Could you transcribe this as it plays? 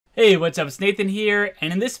Hey, what's up? It's Nathan here,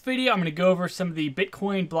 and in this video I'm going to go over some of the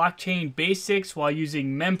Bitcoin blockchain basics while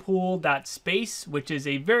using mempool.space, which is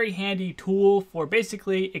a very handy tool for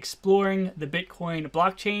basically exploring the Bitcoin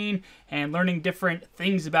blockchain and learning different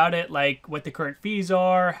things about it, like what the current fees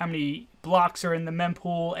are, how many blocks are in the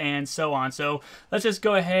mempool, and so on. So let's just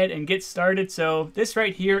go ahead and get started. So this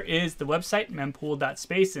right here is the website,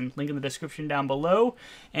 mempool.space, and link in the description down below.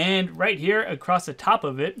 And right here across the top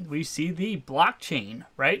of it, we see the blockchain,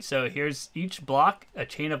 right? So here's each block, a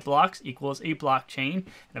chain of blocks equals a blockchain.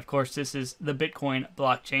 And of course, this is the Bitcoin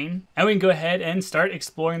blockchain. And we can go ahead and start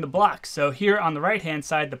exploring the blocks. So here on the right-hand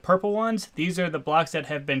side, the purple ones, these are the blocks that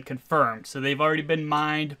have been confirmed. So they've already been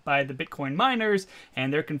mined by the Bitcoin miners,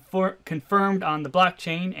 and they're confirmed on the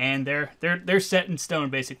blockchain, and they're set in stone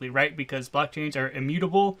basically, right? Because blockchains are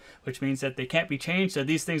immutable, which means that they can't be changed. So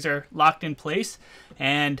these things are locked in place,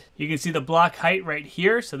 and you can see the block height right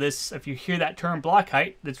here. So this, if you hear that term block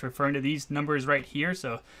height, that's referring to these numbers right here.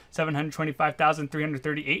 So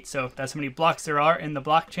 725,338. So that's how many blocks there are in the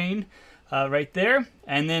blockchain. Right there.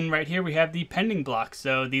 And then right here we have the pending blocks.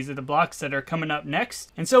 So these are the blocks that are coming up next.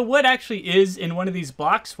 And so what actually is in one of these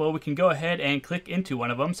blocks? Well, we can go ahead and click into one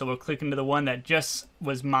of them. So we'll click into the one that just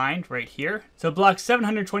was mined right here. So block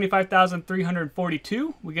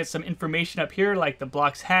 725,342. We get some information up here like the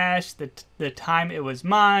block's hash, the time it was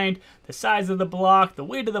mined, the size of the block, the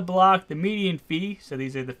weight of the block, the median fee. So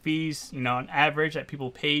these are the fees, on average that people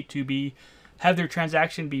pay to have their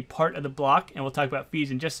transaction be part of the block, and we'll talk about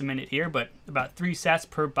fees in just a minute here, but about 3 sats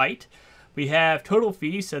per byte. We have total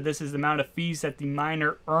fees, so this is the amount of fees that the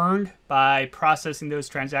miner earned by processing those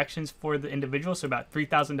transactions for the individual, so about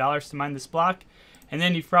 $3,000 to mine this block. And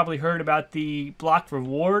then you've probably heard about the block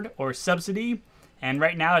reward or subsidy, and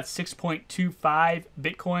right now it's 6.25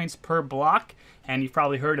 Bitcoins per block, and you've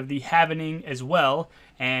probably heard of the halvening as well.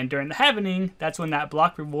 And during the halvening, that's when that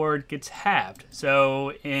block reward gets halved.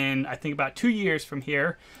 So in, I think, about 2 years from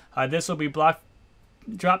here, this will be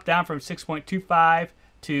dropped down from 6.25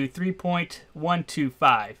 to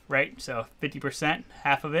 3.125, right? So 50%,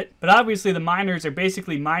 half of it. But obviously the miners are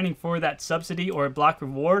basically mining for that subsidy or block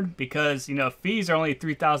reward because, fees are only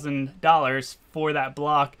 $3,000 for that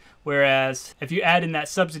block. Whereas if you add in that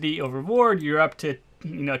subsidy or reward, you're up to,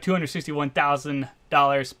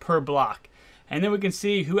 $261,000 per block. And then we can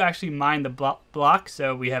see who actually mined the block.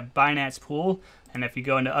 So we have Binance Pool. And if you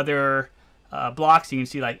go into other blocks, you can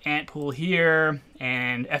see like Ant Pool here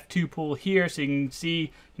and F2 Pool here. So you can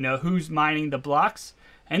see, who's mining the blocks.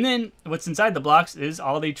 And then what's inside the blocks is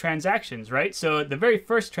all the transactions, right? So the very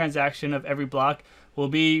first transaction of every block will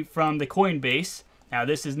be from the Coinbase. Now,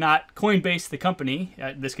 this is not Coinbase, the company.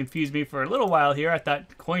 This confused me for a little while here. I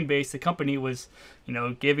thought Coinbase, the company, was,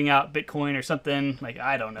 giving out Bitcoin or something. Like,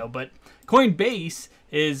 I don't know. But Coinbase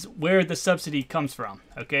is where the subsidy comes from.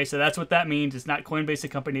 Okay, so that's what that means. It's not Coinbase, the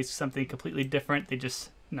company. It's something completely different. They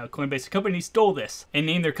just, Coinbase, the company, stole this and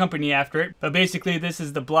named their company after it. But basically, this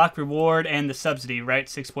is the block reward and the subsidy, right?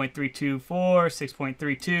 6.324,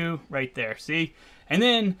 6.32, right there. See? And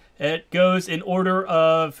then it goes in order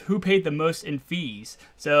of who paid the most in fees.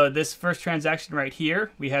 So this first transaction right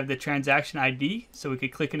here, we have the transaction ID. So we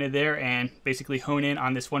could click into there and basically hone in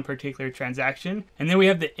on this one particular transaction. And then we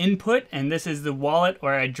have the input, and this is the wallet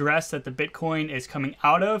or address that the Bitcoin is coming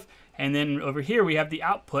out of. And then over here we have the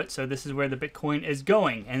output, so this is where the Bitcoin is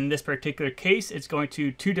going. And in this particular case, it's going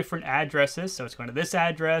to 2 different addresses. So it's going to this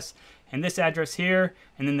address and this address here,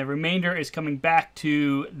 and then the remainder is coming back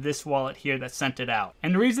to this wallet here that sent it out.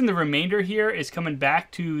 And the reason the remainder here is coming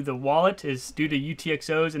back to the wallet is due to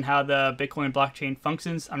UTXOs and how the Bitcoin blockchain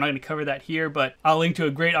functions. I'm not going to cover that here, but I'll link to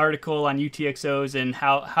a great article on UTXOs and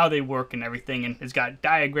how they work and everything, and it's got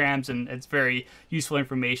diagrams and it's very useful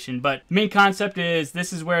information. But the main concept is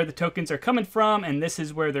this is where the tokens are coming from and this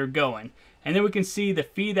is where they're going. And then we can see the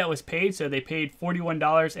fee that was paid. So they paid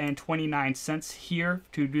 $41.29 here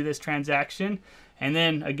to do this transaction. And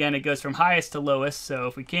then again, it goes from highest to lowest. So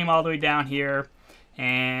if we came all the way down here,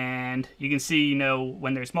 and you can see,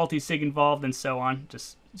 when there's multi-sig involved and so on,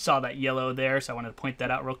 just saw that yellow there. So I wanted to point that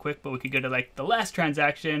out real quick, but we could go to like the last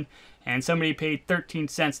transaction, and somebody paid 13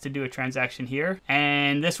 cents to do a transaction here.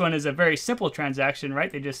 And this one is a very simple transaction,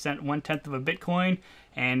 right? They just sent 1/10 of a Bitcoin,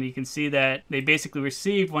 and you can see that they basically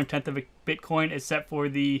received 1/10 of a Bitcoin except for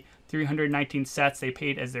the 319 sats they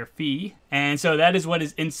paid as their fee. And so that is what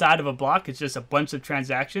is inside of a block. It's just a bunch of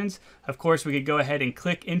transactions. Of course, we could go ahead and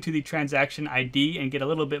click into the transaction ID and get a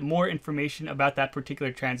little bit more information about that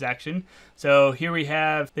particular transaction. So here we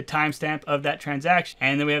have the timestamp of that transaction,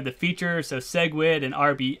 and then we have the features, so SegWit and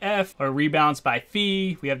RBF. if or rebalance by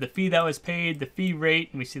fee. We have the fee that was paid, the fee rate,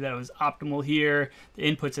 and we see that it was optimal here, the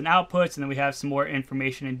inputs and outputs, and then we have some more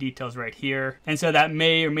information and details right here. And so that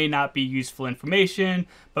may or may not be useful information.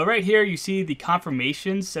 But right here you see the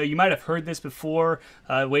confirmations. So you might have heard this before,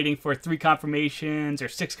 waiting for 3 confirmations or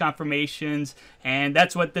 6 confirmations, and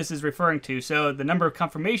that's what this is referring to. So the number of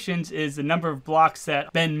confirmations is the number of blocks that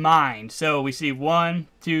have been mined. So we see 1,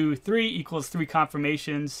 2, 3 equals 3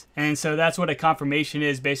 confirmations, and so that's what a confirmation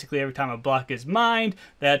is. Basically, every time a block is mined,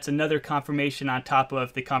 that's another confirmation on top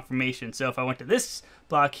of the confirmation. So if I went to this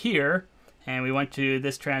block here and we went to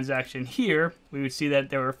this transaction here, we would see that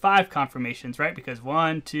there were 5 confirmations, right? Because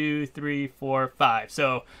 1, 2, 3, 4, 5.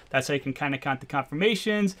 So that's how you can kind of count the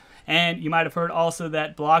confirmations. And you might have heard also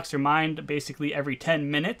that blocks are mined basically every 10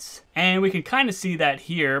 minutes. And we can kind of see that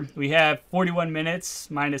here. We have 41 minutes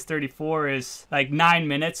minus 34 is like 9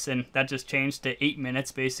 minutes, and that just changed to 8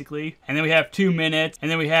 minutes basically. And then we have 2 minutes, and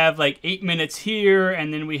then we have like 8 minutes here,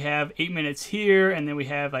 and then we have 8 minutes here, and then we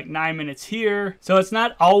have like 9 minutes here. So it's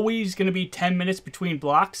not always going to be 10 minutes between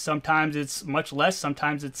blocks. Sometimes it's much less,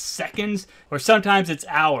 sometimes it's seconds, or sometimes it's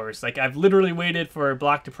hours. Like I've literally waited for a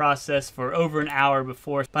block to process for over an hour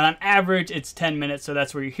before, but on average it's 10 minutes. So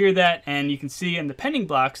that's where you hear that. And you can see in the pending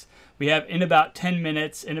blocks we have in about 10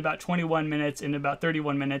 minutes, in about 21 minutes, in about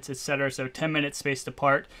 31 minutes, etc. So 10 minutes spaced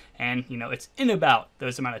apart, and you know, it's in about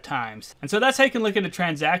those amount of times. And so that's how you can look at a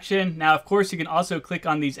transaction. Now, of course, you can also click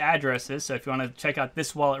on these addresses. So if you want to check out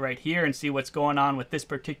this wallet right here and see what's going on with this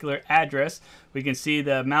particular address, we can see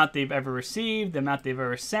the amount they've ever received, the amount they've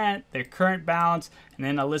ever sent, their current balance, and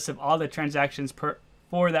then a list of all the transactions for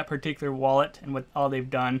that particular wallet and what all they've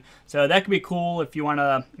done. So that could be cool if you want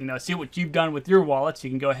to, you know, see what you've done with your wallets. You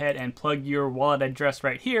can go ahead and plug your wallet address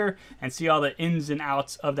right here and see all the ins and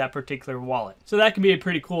outs of that particular wallet. So that can be a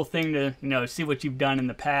pretty cool thing to, you know, see what you've done in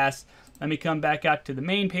the past. Let me come back out to the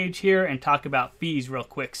main page here and talk about fees real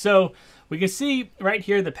quick. So we can see right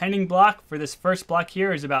here the pending block for this first block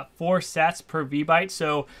here is about 4 sats per VByte.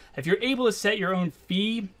 So if you're able to set your own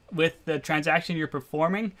fee with the transaction you're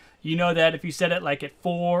performing, you know that if you set it like at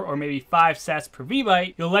 4 or maybe 5 sats per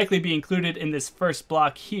VByte, you'll likely be included in this first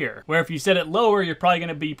block here. Where if you set it lower, you're probably going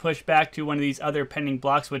to be pushed back to one of these other pending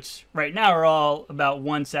blocks, which right now are all about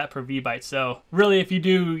 1 sat per VByte. So really, if you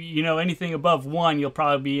do, you know, anything above 1, you'll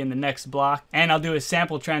probably be in the next block. And I'll do a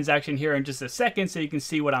sample transaction here in just a second so you can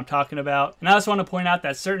see what I'm talking about. And I also want to point out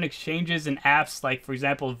that certain exchanges and apps, like for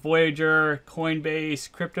example, Voyager,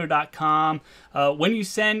 Coinbase, Crypto.com, when you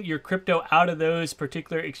send your crypto out of those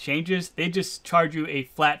particular exchanges, they just charge you a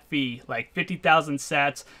flat fee, like 50,000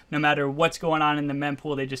 sats. No matter what's going on in the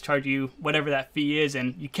mempool, they just charge you whatever that fee is,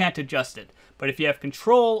 and you can't adjust it. But if you have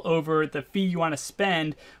control over the fee you want to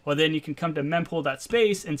spend, well, then you can come to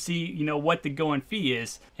mempool.space and see, you know, what the going fee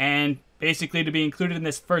is. And basically, to be included in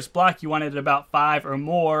this first block, you wanted about 5 or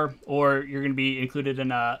more, or you're going to be included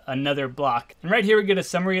in another block. And right here, we get a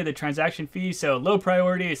summary of the transaction fee. So low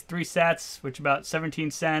priority is 3 sats, which is about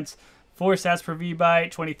 17 cents. 4 sats per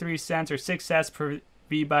VByte, 23 cents, or 6 sats per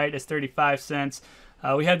VByte is 35 cents.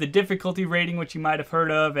 We have the difficulty rating, which you might have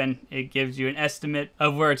heard of, and it gives you an estimate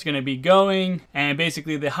of where it's going to be going. And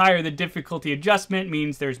basically, the higher the difficulty adjustment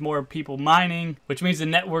means there's more people mining, which means the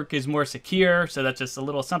network is more secure. So that's just a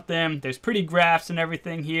little something. There's pretty graphs and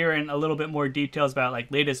everything here, and a little bit more details about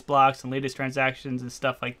like latest blocks and latest transactions and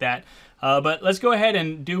stuff like that. But let's go ahead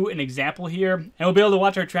and do an example here, and we'll be able to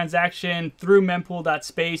watch our transaction through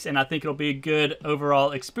mempool.space, and I think it'll be a good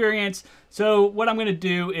overall experience. So what I'm going to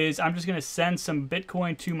do is I'm just going to send some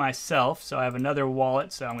Bitcoin to myself. So I have another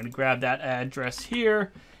wallet, so I'm going to grab that address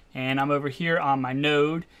here, and I'm over here on my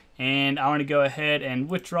node, and I want to go ahead and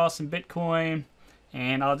withdraw some Bitcoin.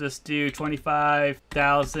 And I'll just do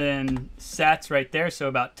 25,000 sats right there, so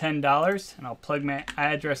about $10. And I'll plug my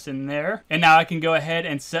address in there. And now I can go ahead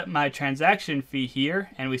and set my transaction fee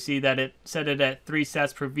here. And we see that it set it at 3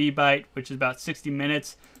 sats per VByte, which is about 60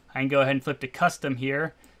 minutes. I can go ahead and flip to custom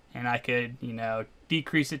here. And I could, you know,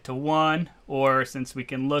 decrease it to 1. Or since we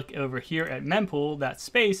can look over here at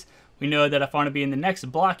mempool.space, we know that if I want to be in the next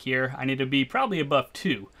block here, I need to be probably above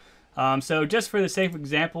 2. So just for the sake of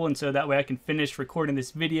example, and so that way I can finish recording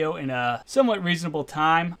this video in a somewhat reasonable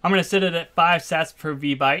time, I'm going to set it at 5 sats per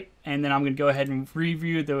VByte, and then I'm going to go ahead and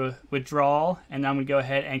review the withdrawal, and I'm going to go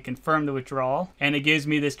ahead and confirm the withdrawal, and it gives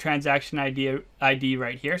me this transaction ID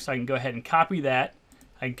right here, so I can go ahead and copy that.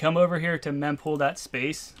 I can come over here to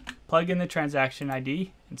mempool.space, plug in the transaction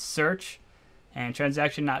ID, and search, and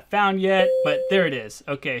transaction not found yet, but there it is.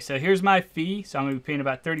 Okay, so here's my fee, so I'm going to be paying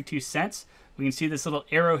about 32 cents. we can see this little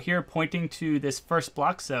arrow here pointing to this first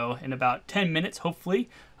block. So in about 10 minutes, hopefully,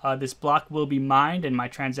 this block will be mined and my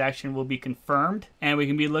transaction will be confirmed. And we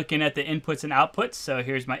can be looking at the inputs and outputs. So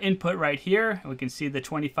here's my input right here. And we can see the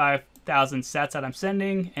 25,000 sats that I'm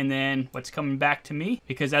sending and then what's coming back to me,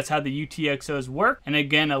 because that's how the UTXOs work. And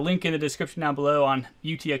again, a link in the description down below on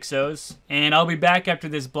UTXOs. And I'll be back after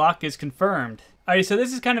this block is confirmed. Alright, so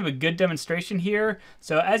this is kind of a good demonstration here.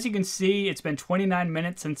 So as you can see, it's been 29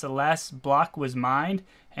 minutes since the last block was mined.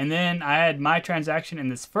 And then I had my transaction in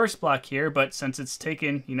this first block here, but since it's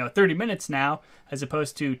taken, 30 minutes now, as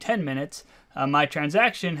opposed to 10 minutes, my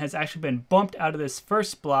transaction has actually been bumped out of this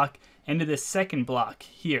first block into this second block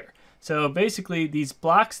here. So basically these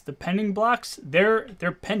blocks, the pending blocks, they're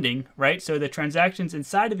pending, right? So the transactions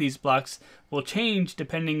inside of these blocks will change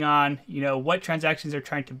depending on, what transactions are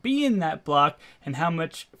trying to be in that block and how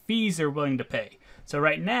much fees they're willing to pay. So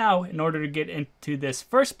right now, in order to get into this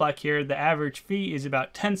first block here, the average fee is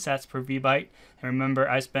about 10 sats per vbyte. And remember,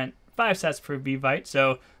 I spent 5 sats per vbyte,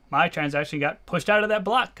 so my transaction got pushed out of that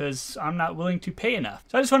block because I'm not willing to pay enough.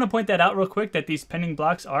 So I just want to point that out real quick, that these pending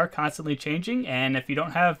blocks are constantly changing, and if you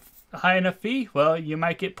don't have a high enough fee, well, you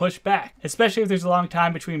might get pushed back, especially if there's a long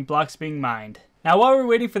time between blocks being mined. Now, while we're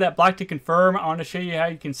waiting for that block to confirm, I want to show you how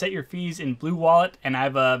you can set your fees in Blue Wallet, and I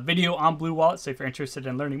have a video on Blue Wallet, so if you're interested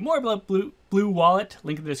in learning more about Blue Wallet,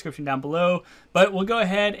 link in the description down below. But we'll go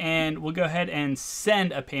ahead and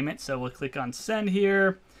send a payment. So we'll click on send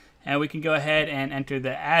here, and we can go ahead and enter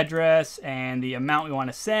the address and the amount we want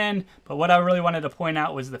to send. But what I really wanted to point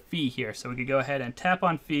out was the fee here. So we could go ahead and tap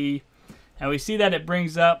on fee, and we see that it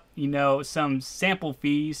brings up, some sample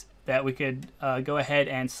fees that we could go ahead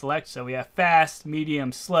and select. So we have fast,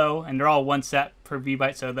 medium, slow, and they're all 1 sat per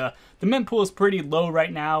vbyte. So the mempool is pretty low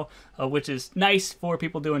right now, which is nice for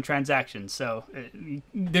people doing transactions. So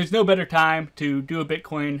there's no better time to do a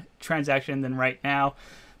Bitcoin transaction than right now.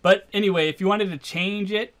 But anyway, if you wanted to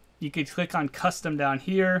change it, you could click on custom down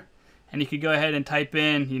here, and you could go ahead and type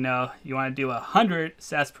in, you want to do 100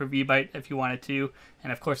 sats per vbyte if you wanted to.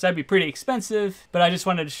 And of course, that'd be pretty expensive, but I just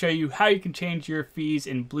wanted to show you how you can change your fees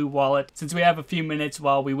in Blue Wallet since we have a few minutes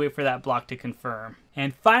while we wait for that block to confirm.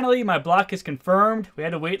 And finally, my block is confirmed. We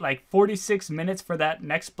had to wait like 46 minutes for that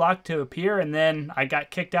next block to appear, and then I got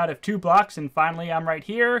kicked out of 2 blocks, and finally I'm right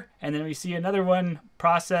here. And then we see another one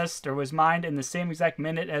processed or was mined in the same exact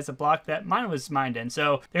minute as a block that mine was mined in.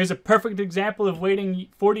 So there's a perfect example of waiting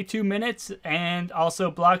 42 minutes and also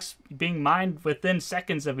blocks being mined within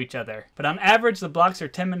seconds of each other. But on average, the blocks are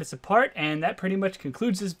 10 minutes apart, and that pretty much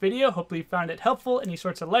concludes this video. Hopefully you found it helpful. Any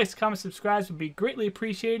sorts of likes, comments, subscribes would be greatly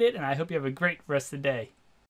appreciated, and I hope you have a great rest of the day.